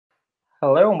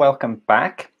Hello and welcome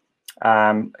back.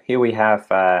 Here we have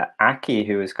Aki,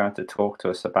 who is going to talk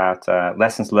to us about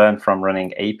lessons learned from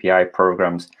running API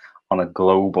programs on a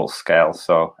global scale.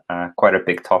 So quite a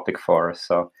big topic for us.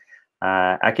 So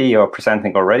Aki, you're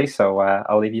presenting already, so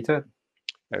I'll leave you to it.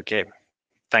 Okay,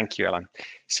 thank you, Alan.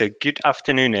 So good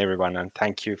afternoon, everyone, and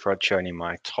thank you for joining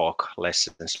my talk,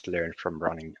 Lessons Learned from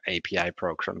Running API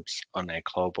Programs on a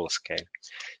Global Scale.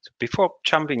 So before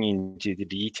jumping into the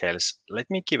details, let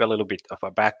me give a little bit of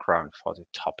a background for the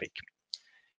topic.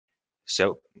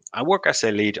 So I work as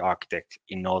a lead architect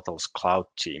in Nortal's cloud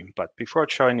team, but before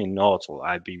joining Nortal,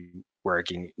 I've been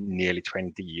working nearly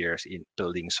 20 years in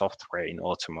building software in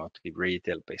automotive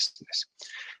retail business.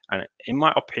 And in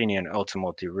my opinion,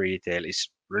 automotive retail is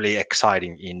really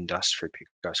exciting industry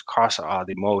because cars are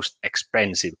the most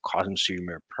expensive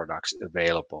consumer products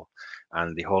available.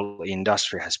 And the whole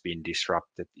industry has been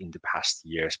disrupted in the past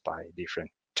years by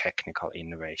different technical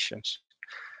innovations.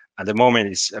 At the moment,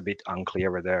 it's a bit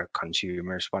unclear whether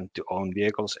consumers want to own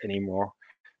vehicles anymore,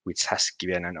 which has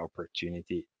given an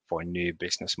opportunity for new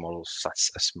business models such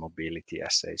as mobility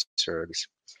as a service.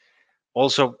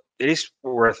 Also, it is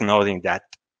worth noting that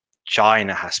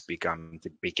China has become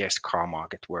the biggest car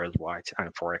market worldwide.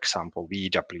 And for example,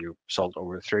 VW sold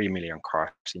over 3 million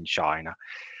cars in China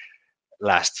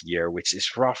last year, which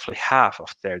is roughly half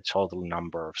of their total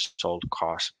number of sold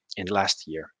cars in last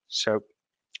year. So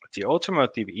the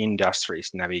automotive industry is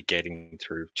navigating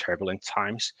through turbulent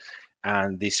times,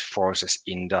 and this forces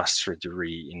industry to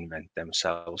reinvent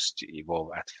themselves to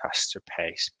evolve at faster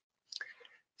pace.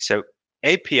 So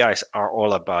APIs are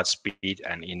all about speed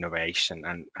and innovation,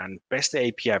 and best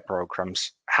API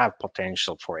programs have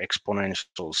potential for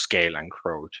exponential scale and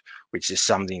growth, which is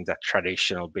something that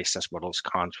traditional business models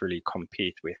can't really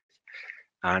compete with.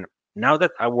 And now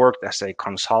that I worked as a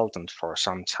consultant for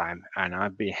some time and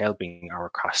I've been helping our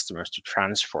customers to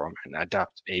transform and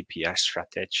adapt API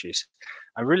strategies,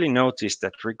 I really noticed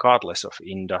that regardless of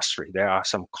industry, there are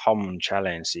some common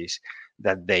challenges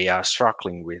that they are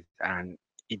struggling with, and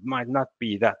it might not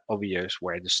be that obvious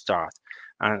where to start.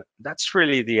 And that's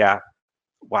really the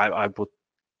why I put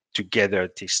together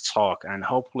this talk, and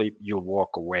hopefully you'll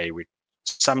walk away with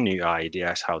some new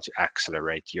ideas how to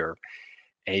accelerate your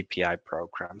API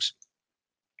programs.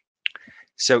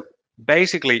 So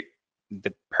basically,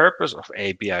 the purpose of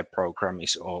API program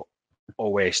is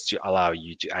always to allow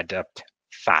you to adapt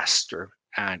faster.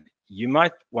 And you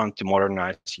might want to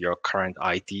modernize your current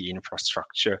IT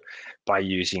infrastructure by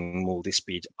using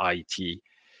multi-speed IT.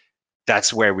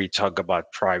 That's where we talk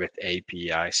about private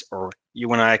APIs, or you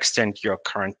want to extend your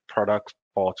current product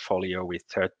portfolio with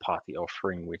third-party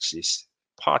offering, which is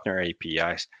partner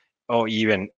APIs, or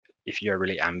even if you're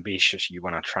really ambitious, you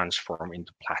want to transform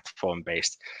into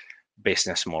platform-based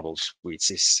business models,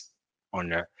 which is on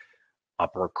the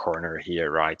upper corner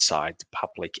here, right side,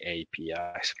 public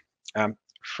APIs.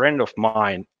 Friend of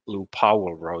mine, Lou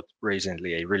Powell, wrote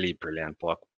recently a really brilliant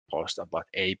blog post about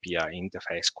API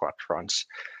interface quadrants.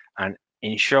 And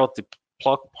in short, the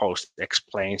blog post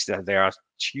explains that there are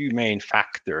two main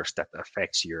factors that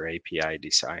affects your API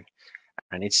design.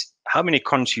 And it's how many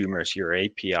consumers your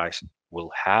APIs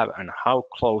will have and how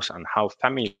close and how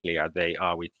familiar they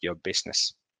are with your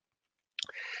business.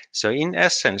 So in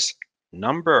essence,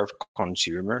 number of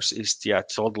consumers is the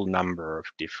total number of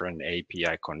different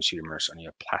API consumers on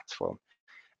your platform.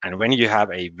 And when you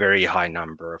have a very high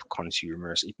number of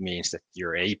consumers, it means that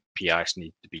your APIs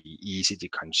need to be easy to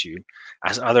consume,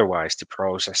 as otherwise the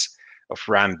process of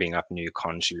ramping up new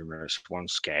consumers won't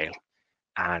scale.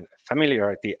 And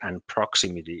familiarity and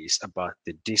proximity is about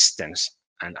the distance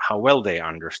and how well they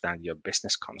understand your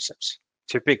business concepts.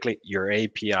 Typically, your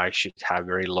API should have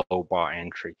very low bar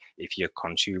entry if your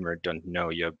consumer don't know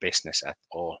your business at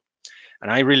all.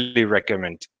 And I really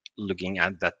recommend looking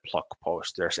at that blog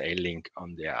post. There's a link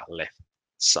on the left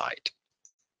side.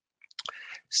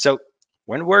 So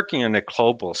when working on a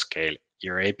global scale,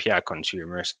 your API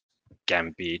consumers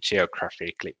can be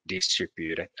geographically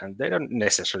distributed, and they don't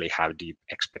necessarily have deep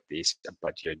expertise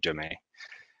about your domain.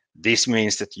 This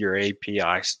means that your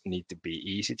APIs need to be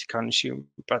easy to consume,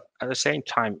 but at the same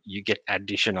time, you get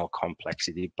additional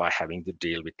complexity by having to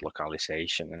deal with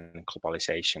localization and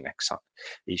globalization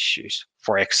issues.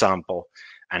 For example,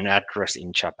 an address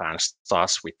in Japan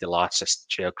starts with the largest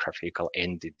geographical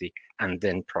entity and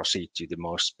then proceed to the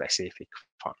most specific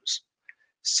ones.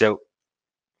 So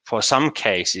for some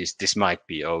cases, this might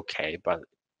be okay, but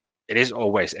it is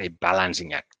always a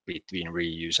balancing act between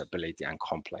reusability and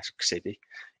complexity.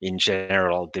 In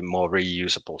general, the more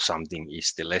reusable something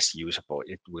is, the less usable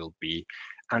it will be.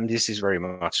 And this is very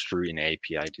much true in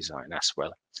API design as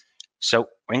well. So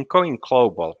when going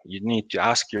global, you need to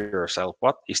ask yourself,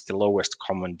 what is the lowest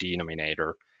common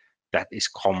denominator that is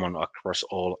common across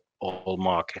all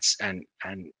markets, and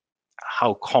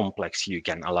how complex you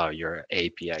can allow your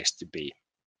APIs to be.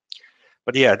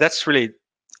 But yeah, that's really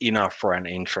enough for an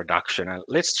introduction. And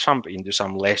let's jump into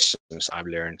some lessons I've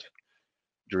learned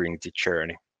during the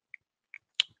journey.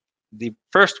 The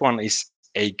first one is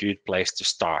a good place to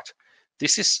start.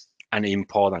 This is an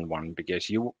important one because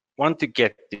you want to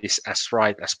get this as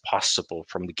right as possible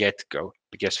from the get-go,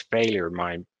 because failure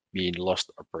might mean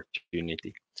lost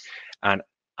opportunity. And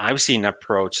I've seen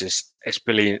approaches,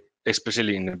 especially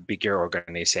in the bigger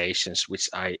organizations, which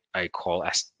I call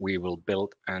as we will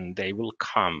build and they will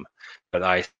come. But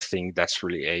I think that's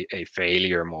really a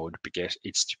failure mode, because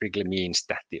it typically means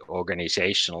that the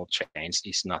organizational change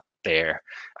is not there,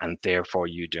 and therefore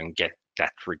you don't get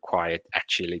that required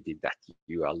agility that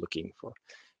you are looking for.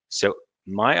 So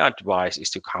my advice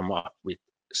is to come up with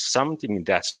something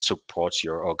that supports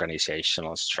your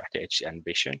organizational strategy and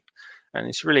vision. And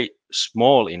it's really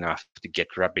small enough to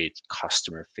get rapid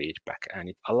customer feedback, and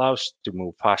it allows to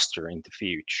move faster in the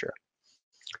future.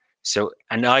 So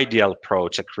an ideal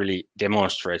project really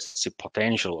demonstrates the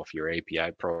potential of your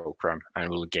API program and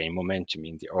will gain momentum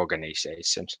in the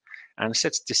organizations and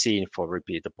sets the scene for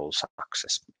repeatable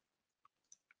success.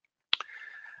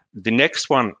 The next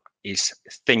one is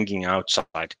thinking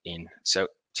outside in. So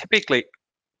typically,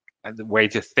 the way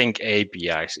to think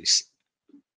APIs is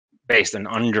based on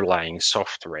underlying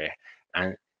software,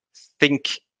 and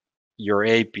think your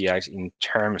APIs in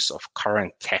terms of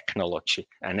current technology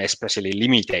and especially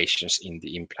limitations in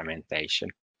the implementation.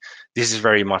 This is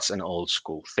very much an old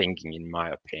school thinking, in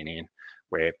my opinion,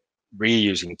 where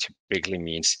reusing typically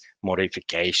means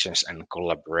modifications and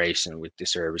collaboration with the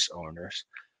service owners.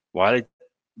 While it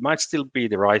might still be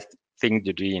the right thing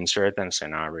to do in certain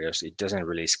scenarios, it doesn't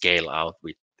really scale out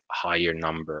with a higher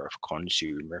number of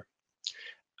consumer.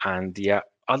 And the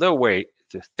other way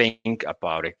to think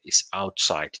about it is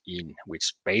outside in,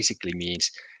 which basically means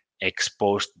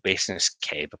exposed business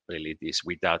capabilities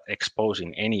without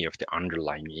exposing any of the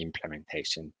underlying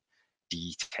implementation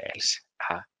details.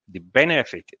 The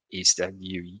benefit is that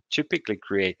you typically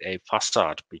create a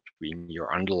facade between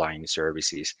your underlying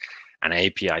services and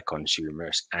API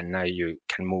consumers, and now you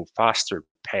can move faster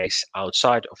pace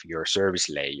outside of your service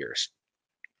layers.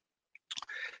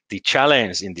 The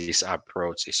challenge in this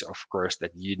approach is, of course,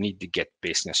 that you need to get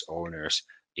business owners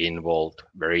involved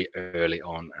very early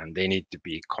on, and they need to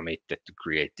be committed to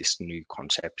create this new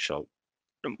conceptual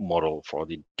model for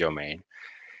the domain.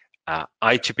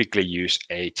 I typically use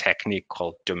a technique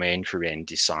called domain-driven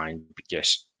design,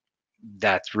 because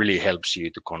that really helps you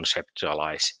to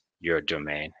conceptualize your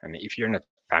domain. And if you're not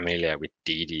familiar with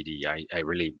DDD, I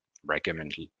really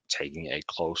recommend taking a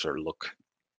closer look.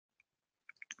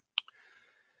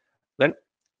 Then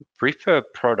prefer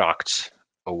products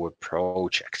over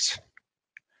projects.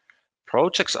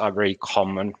 Projects are a very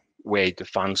common way to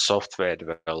fund software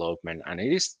development, and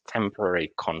it is a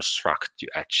temporary construct to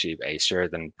achieve a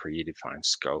certain predefined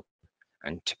scope.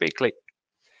 And typically,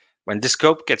 when the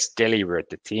scope gets delivered,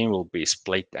 the team will be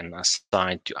split and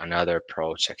assigned to another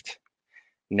project.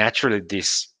 Naturally,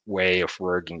 this way of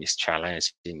working is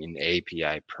challenging in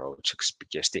API projects,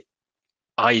 because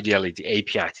ideally the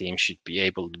API team should be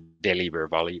able to deliver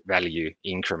value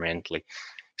incrementally,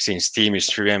 since team is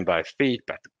driven by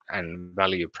feedback and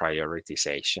value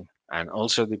prioritization. And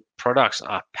also the products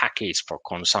are packaged for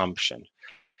consumption,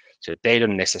 so they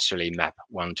don't necessarily map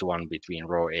one-to-one between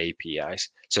raw APIs.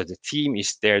 So the team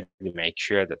is there to make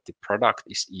sure that the product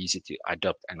is easy to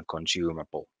adopt and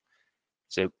consumable.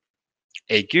 So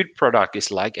a good product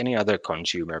is like any other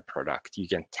consumer product. You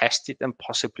can test it and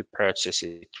possibly purchase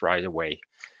it right away.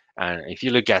 And if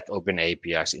you look at open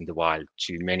APIs in the wild,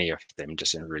 too many of them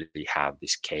doesn't really have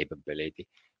this capability.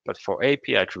 But for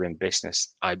API-driven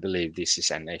business, I believe this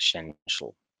is an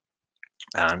essential.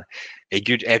 And a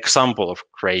good example of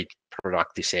great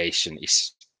productization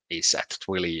is at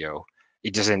Twilio.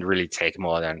 It doesn't really take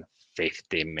more than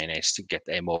 15 minutes to get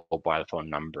a mobile phone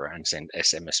number and send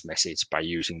SMS message by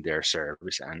using their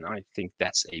service. And I think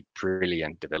that's a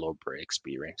brilliant developer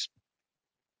experience.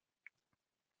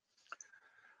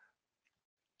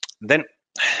 Then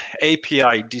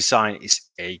API design is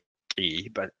a key,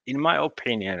 but in my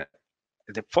opinion,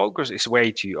 the focus is way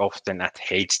too often at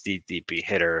HTTP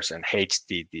headers and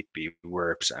HTTP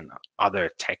verbs and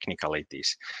other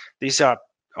technicalities. These are,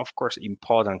 of course,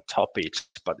 important topics,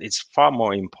 but it's far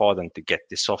more important to get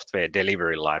the software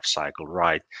delivery lifecycle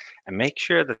right and make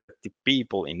sure that the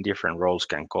people in different roles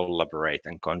can collaborate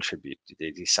and contribute to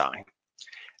the design.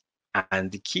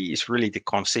 And the key is really the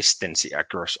consistency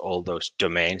across all those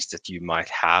domains that you might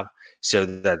have so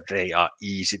that they are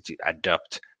easy to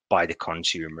adopt by the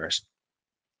consumers.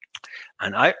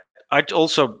 And I'd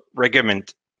also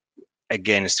recommend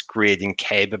against creating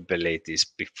capabilities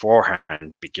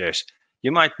beforehand, because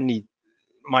you might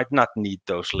not need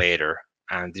those later.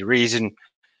 And the reason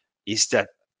is that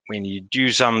when you do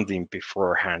something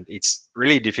beforehand, it's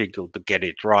really difficult to get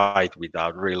it right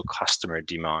without real customer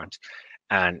demand.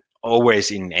 And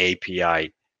always in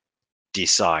API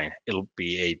design, it'll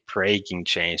be a breaking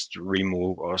change to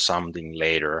remove or something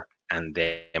later, and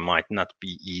there might not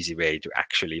be easy way to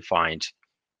actually find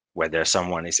whether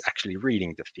someone is actually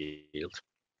reading the field.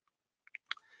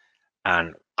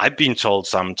 And I've been told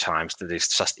sometimes that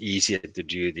it's just easier to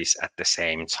do this at the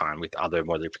same time with other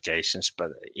modifications,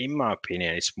 but in my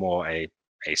opinion, it's more a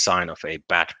sign of a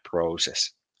bad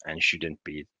process and shouldn't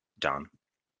be done.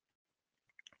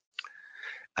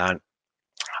 And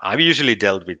I've usually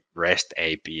dealt with REST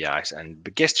APIs, and the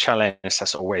biggest challenge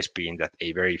has always been that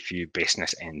a very few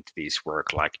business entities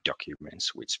work like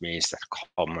documents, which means that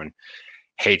common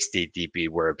HTTP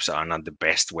verbs are not the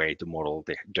best way to model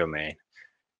the domain.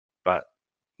 But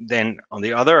then on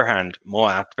the other hand, more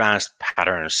advanced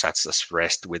patterns such as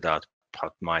REST without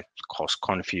POT might cause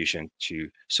confusion too.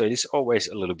 So it is always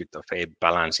a little bit of a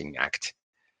balancing act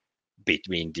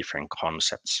between different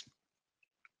concepts.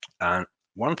 And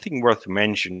one thing worth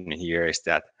mentioning here is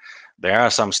that there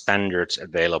are some standards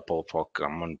available for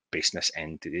common business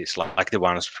entities, like the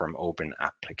ones from Open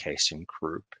Application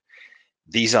Group.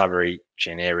 These are very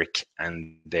generic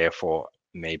and therefore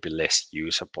maybe less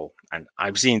usable. And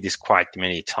I've seen this quite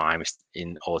many times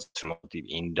in automotive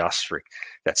industry,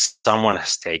 that someone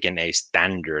has taken a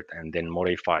standard and then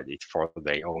modified it for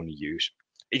their own use.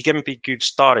 It can be a good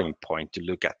starting point to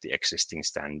look at the existing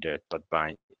standard, but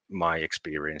by my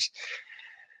experience,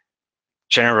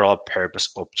 general purpose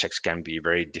objects can be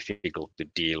very difficult to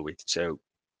deal with. So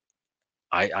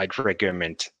I'd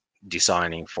recommend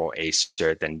designing for a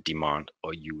certain demand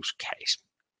or use case.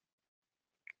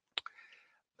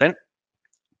 Then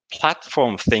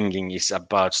platform thinking is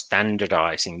about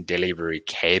standardizing delivery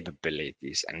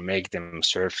capabilities and make them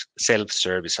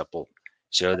self-serviceable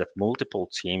so that multiple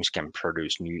teams can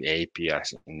produce new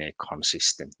APIs in a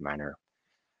consistent manner.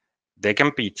 There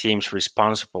can be teams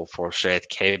responsible for shared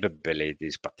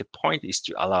capabilities, but the point is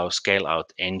to allow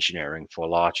scale-out engineering for a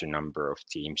larger number of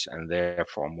teams and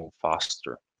therefore move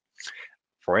faster.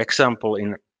 For example,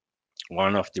 in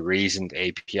one of the recent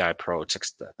API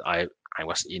projects that I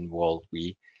was involved,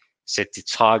 we set the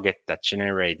target that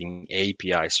generating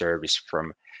API service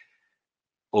from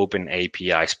Open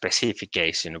API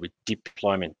specification with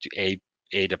deployment to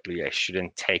AWS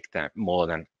shouldn't take that more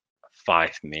than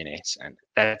 5 minutes. And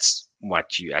that's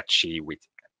what you achieve with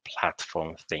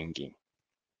platform thinking.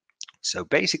 So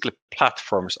basically,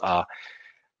 platforms are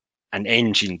an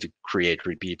engine to create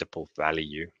repeatable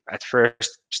value. At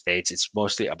first stage, it's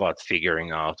mostly about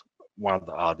figuring out what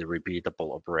are the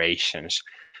repeatable operations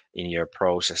in your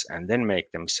process and then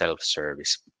make them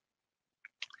self-service.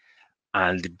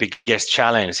 And the biggest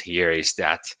challenge here is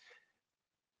that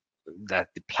the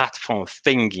platform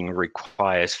thinking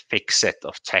requires fixed set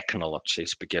of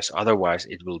technologies, because otherwise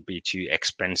it will be too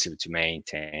expensive to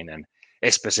maintain, and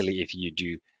especially if you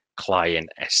do client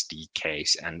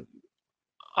SDKs and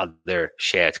other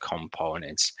shared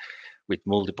components with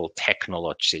multiple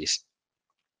technologies,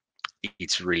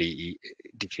 it's really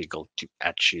difficult to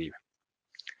achieve.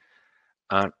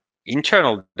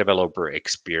 Internal developer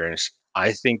experience,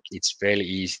 I think it's fairly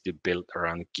easy to build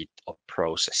around GitOps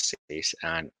processes,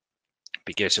 and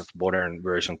because of modern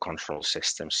version control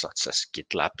systems such as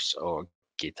GitLab or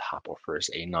GitHub offers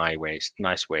a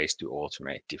nice ways to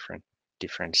automate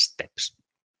different steps.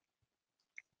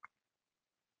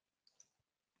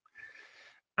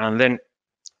 And then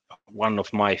one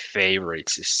of my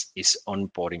favorites is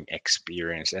onboarding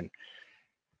experience. And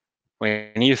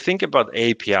when you think about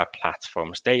API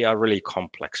platforms, they are really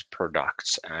complex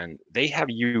products and they have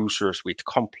users with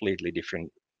completely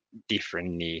different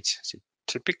needs. So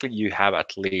typically you have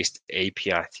at least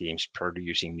API teams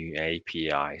producing new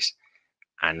APIs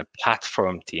and a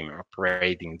platform team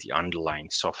operating the underlying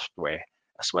software,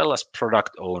 as well as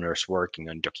product owners working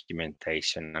on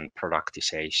documentation and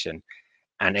productization,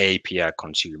 and API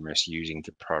consumers using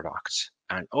the products.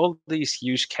 And all these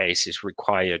use cases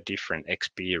require different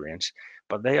experience,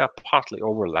 but they are partly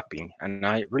overlapping. And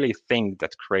I really think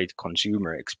that great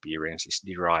consumer experience is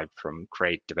derived from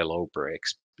great developer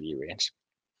experience.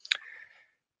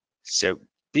 So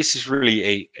this is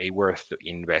really a worth to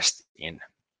invest in.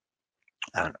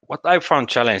 And what I found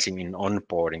challenging in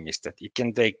onboarding is that it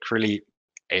can take really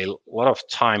a lot of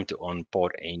time to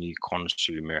onboard a new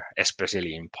consumer,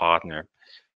 especially in partner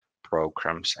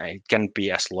programs. It can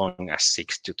be as long as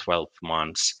 6 to 12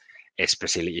 months,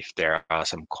 especially if there are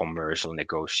some commercial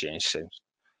negotiations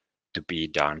to be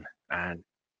done. And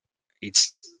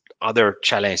it's other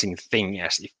challenging thing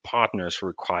as if partners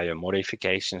require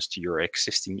modifications to your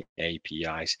existing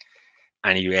APIs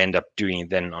and you end up doing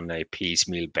them on a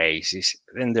piecemeal basis,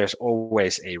 then there's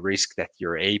always a risk that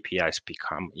your APIs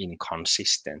become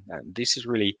inconsistent. And this is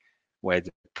really where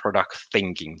the product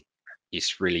thinking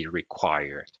is really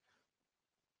required.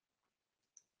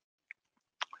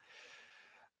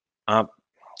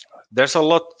 There's a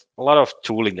lot of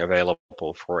tooling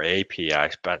available for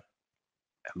APIs, but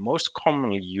most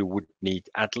commonly you would need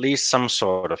at least some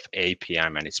sort of API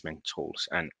management tools.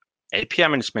 And API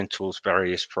management tools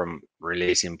varies from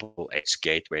really simple edge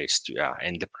gateways to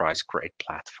enterprise grade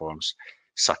platforms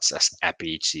such as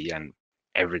Apidays and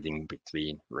everything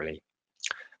between, really.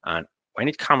 And when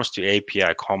it comes to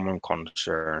API common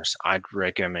concerns, I'd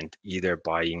recommend either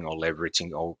buying or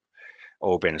leveraging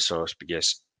open source,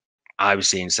 because I've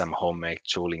seen some homemade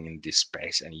tooling in this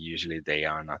space and usually they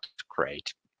are not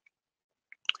great.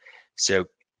 So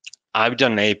I've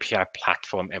done API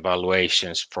platform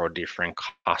evaluations for different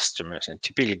customers, and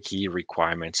typically key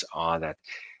requirements are that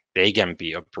they can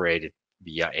be operated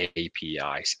via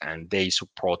APIs and they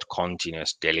support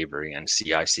continuous delivery and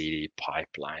CI/CD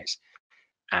pipelines.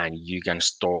 And you can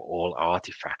store all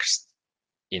artifacts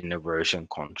in a version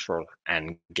control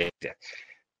and get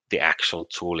the actual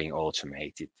tooling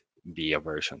automated via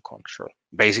version control.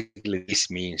 Basically, this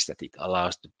means that it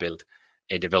allows to build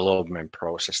a development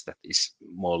process that is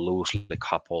more loosely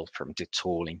coupled from the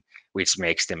tooling, which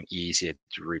makes them easier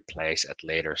to replace at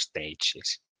later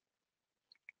stages.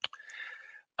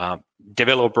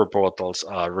 Developer portals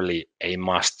are really a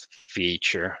must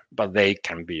feature, but they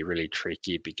can be really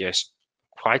tricky because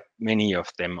quite many of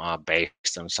them are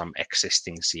based on some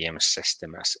existing CMS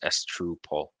system as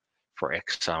Drupal, for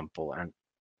example, and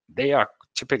they are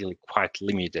typically quite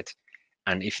limited.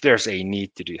 And if there's a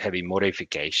need to do heavy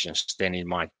modifications, then it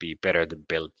might be better to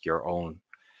build your own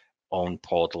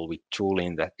portal with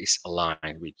tooling that is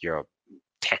aligned with your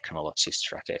technology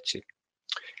strategy.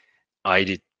 I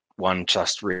did one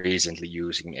just recently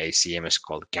using a CMS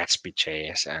called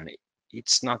Gatsby.js, and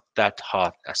it's not that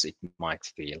hard as it might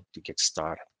feel to get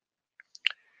started.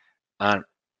 And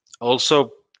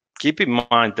also keep in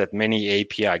mind that many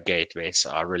API gateways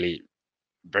are really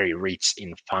very rich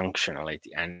in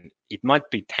functionality, and it might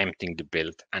be tempting to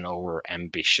build an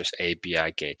over-ambitious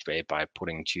API gateway by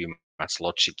putting too much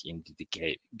logic into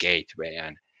the gateway.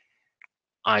 And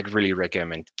I'd really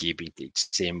recommend keeping it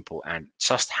simple and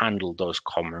just handle those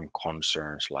common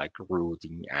concerns like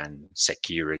routing and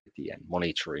security and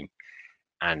monitoring,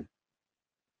 and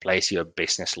place your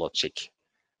business logic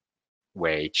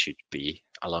where it should be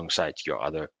alongside your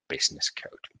other business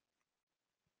code.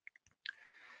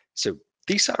 So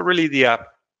these are really the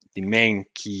main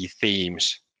key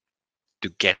themes to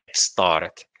get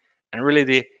started. And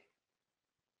really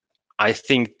I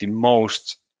think the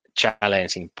most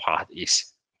challenging part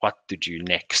is what to do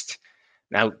next.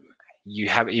 Now, you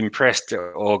have impressed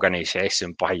the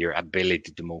organization by your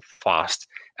ability to move fast,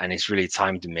 and it's really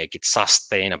time to make it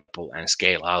sustainable and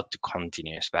scale out to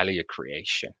continuous value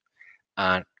creation.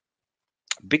 And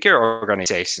bigger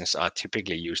organizations are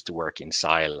typically used to work in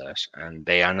silos, and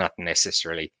they are not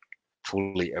necessarily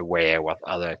fully aware what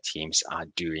other teams are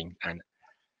doing. And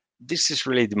this is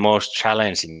really the most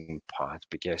challenging part,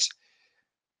 because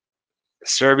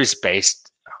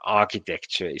service-based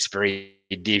architecture is very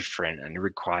different and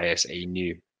requires a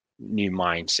new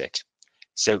mindset.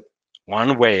 So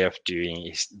one way of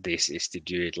doing this is to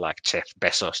do it like Jeff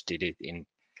Bezos did it in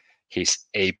his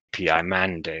API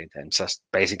mandate, and just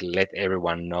basically let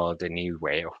everyone know the new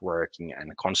way of working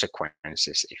and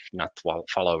consequences if not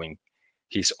following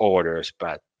his orders.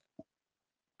 But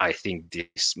I think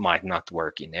this might not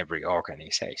work in every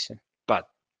organization. But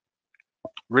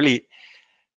really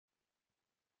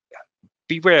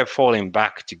beware falling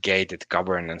back to gated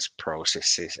governance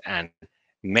processes and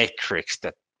metrics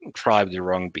that drive the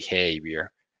wrong behavior.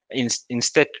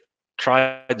 Instead,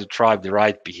 try to drive the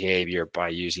right behavior by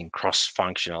using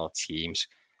cross-functional teams,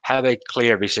 have a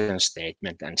clear vision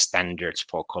statement and standards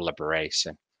for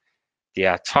collaboration.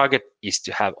 The target is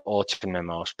to have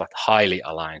autonomous but highly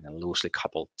aligned and loosely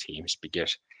coupled teams,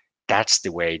 because that's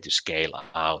the way to scale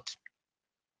out.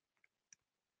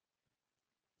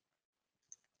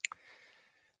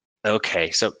 Okay,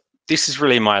 so this is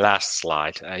really my last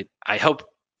slide. I hope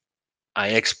I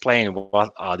explain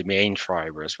what are the main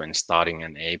drivers when starting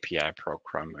an API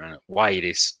program and why it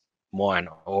is more an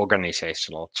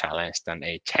organizational challenge than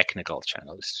a technical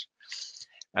challenge.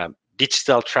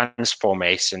 Digital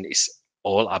transformation is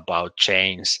all about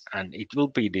change, and it will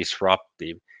be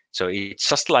disruptive. So it's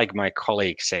just like my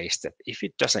colleague says, that if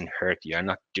it doesn't hurt, you're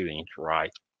not doing it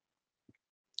right.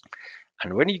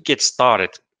 And when you get started,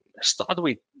 start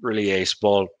with really a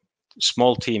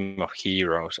small team of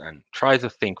heroes and try to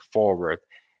think forward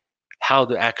how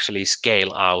to actually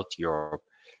scale out your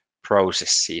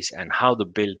processes and how to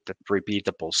build that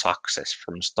repeatable success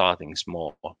from starting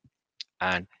small.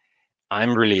 And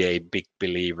I'm really a big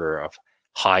believer of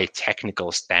high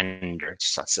technical standards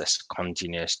such as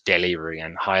continuous delivery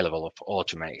and high level of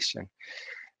automation.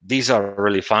 These are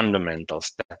really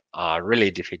fundamentals that are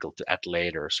really difficult to add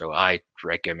later, so I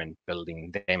recommend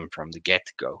building them from the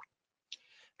get-go.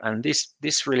 And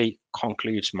this really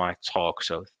concludes my talk.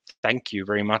 So thank you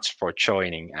very much for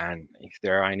joining. And if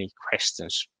there are any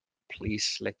questions,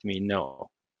 please let me know.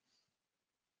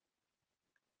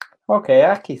 Okay,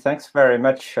 Aki, thanks very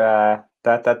much.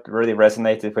 That really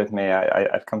resonated with me.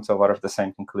 I've come to a lot of the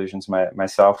same conclusions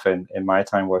myself in my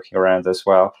time working around as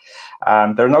well.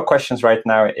 There are no questions right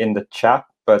now in the chat,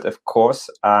 but of course,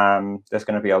 there's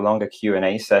going to be a longer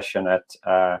Q&A session at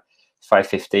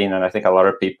 5:15, and I think a lot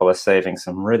of people are saving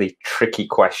some really tricky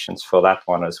questions for that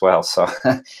one as well. So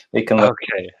we can look.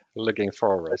 Okay, looking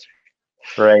forward.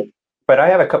 Great. But I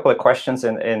have a couple of questions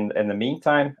in the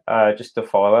meantime, just to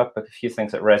follow up with a few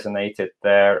things that resonated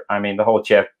there. I mean, the whole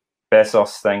Jeff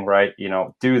Bezos thing, right? You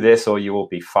know, do this or you will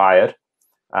be fired.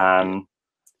 Yeah,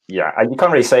 you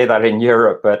can't really say that in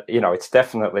Europe, but you know, it's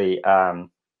definitely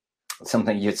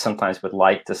something you sometimes would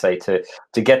like to say to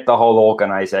get the whole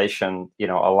organization, you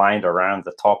know, aligned around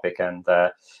the topic. And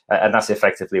that's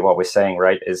effectively what we're saying,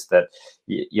 right? Is that,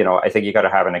 you know, I think you got to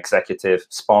have an executive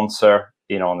sponsor,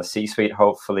 you know, on the C-suite,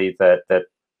 hopefully, that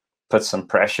puts some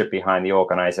pressure behind the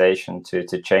organization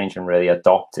to change and really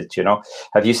adopt it. You know,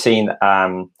 have you seen,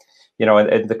 you know,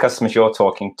 the customers you're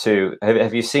talking to,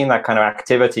 have you seen that kind of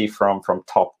activity from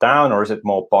top down, or is it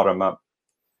more bottom up?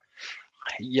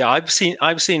 Yeah,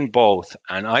 I've seen both,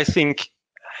 and I think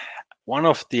one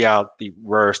of the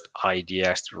worst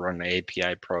ideas to run an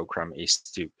API program is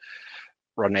to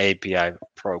run API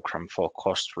program for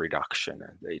cost reduction.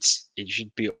 It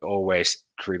should be always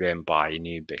driven by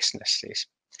new businesses.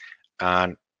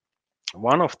 And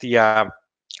one of the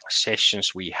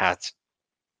sessions we had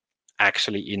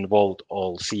actually involved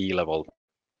all C-level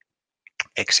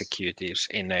executives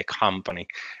in a company,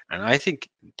 and I think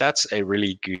that's a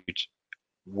really good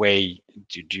way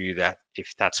to do that,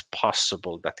 if that's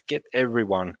possible, that get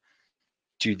everyone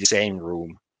to the same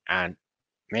room and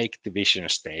make the vision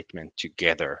statement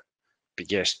together,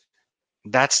 because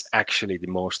that's actually the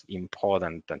most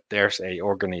important, that there's a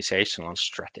organizational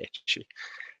strategy.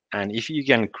 And if you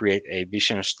can create a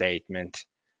vision statement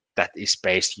that is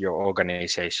based your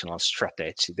organizational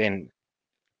strategy, then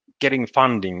getting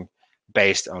funding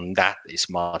based on that is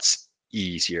much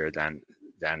easier than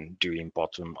doing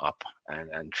bottom up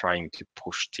and trying to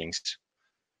push things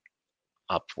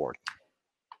upward.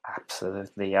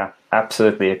 Absolutely, yeah,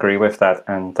 absolutely agree with that.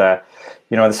 And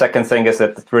you know, the second thing is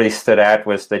that really stood out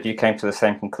was that you came to the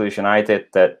same conclusion I did,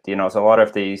 that you know, there's a lot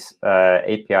of these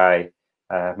API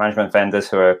management vendors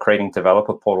who are creating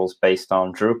developer portals based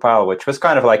on Drupal, which was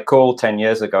kind of like cool 10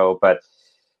 years ago, but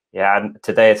yeah,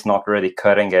 today it's not really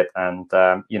cutting it. And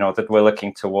you know, that we're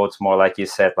looking towards more, like you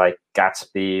said, like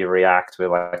Gatsby, React with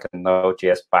like a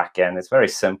Node.js backend. It's very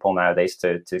simple nowadays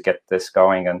to get this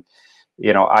going. And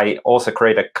you know, I also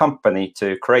create a company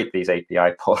to create these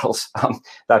API portals on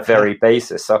that very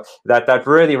basis. So that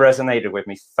really resonated with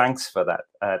me. Thanks for that.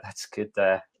 That's good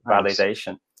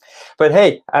validation. But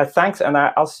hey, thanks, and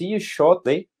I'll see you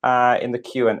shortly in the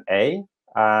Q&A.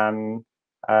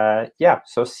 Yeah,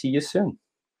 so see you soon.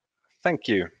 Thank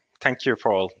you. Thank you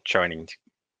for all joining the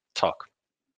talk.